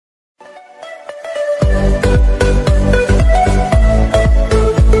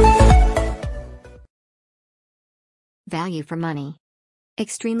Value for money.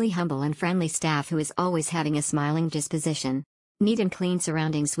 Extremely humble and friendly staff who is always having a smiling disposition. Neat and clean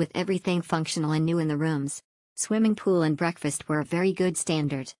surroundings with everything functional and new in the rooms. Swimming pool and breakfast were a very good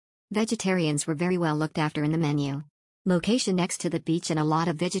standard. Vegetarians were very well looked after in the menu. Location next to the beach and a lot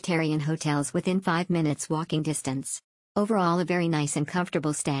of vegetarian hotels within 5 minutes walking distance. Overall a very nice and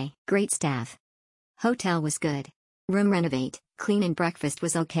comfortable stay. Great staff. Hotel was good. Room renovate, clean and breakfast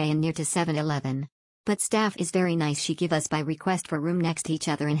was okay and near to 7-Eleven. But staff is very nice. She give us by request for room next to each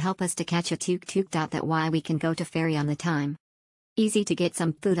other and help us to catch a tuk-tuk. That why we can go to ferry on the time. Easy to get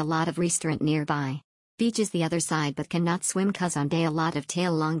some food, a lot of restaurant nearby. Beach is the other side but cannot swim cause on day a lot of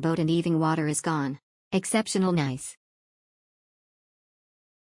tail long boat and even water is gone. Exceptional nice.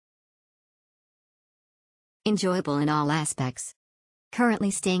 Enjoyable in all aspects.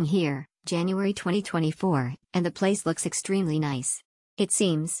 Currently staying here, January 2024, and the place looks extremely nice. It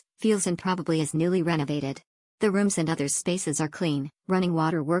seems, feels and probably is newly renovated. The rooms and other spaces are clean, running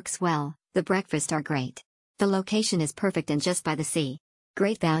water works well, the breakfast are great. The location is perfect and just by the sea.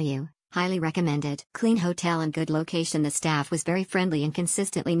 Great value, highly recommended. Clean hotel and good location. The staff was very friendly and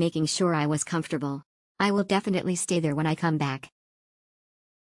consistently making sure I was comfortable. I will definitely stay there when I come back.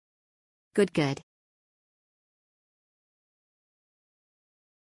 Good.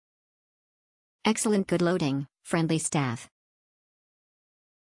 Excellent good loading, friendly staff.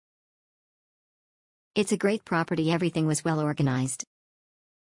 It's a great property, everything was well organized.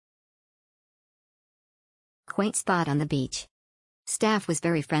 Quaint spot on the beach. Staff was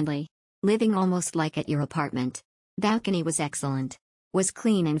very friendly. Living almost like at your apartment. Balcony was excellent. Was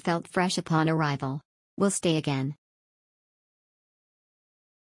clean and felt fresh upon arrival. Will stay again.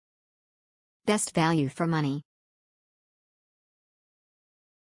 Best value for money.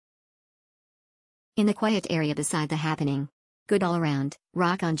 In the quiet area beside the happening. Good all around,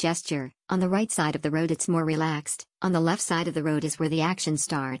 rock on gesture. On the right side of the road it's more relaxed, on the left side of the road is where the action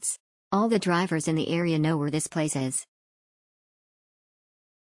starts. All the drivers in the area know where this place is.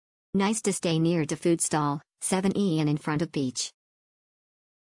 Nice to stay near to food stall, 7E and in front of beach.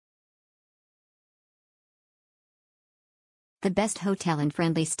 The best hotel and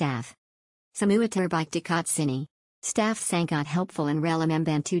friendly staff. Samua terbike dekat sini. Staff sangat helpful and rela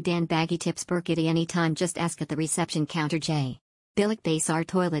membantu dan bagi tips berkiti anytime, just ask at the reception counter. J. Bilik Basar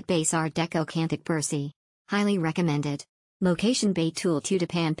toilet Basar deco cantik bersih. Highly recommended. Location Bay Tool to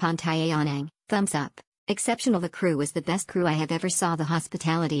Depan Pantai Aonang, thumbs up. Exceptional. The crew was the best crew I have ever saw. The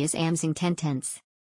hospitality is amazing. 10 tenths.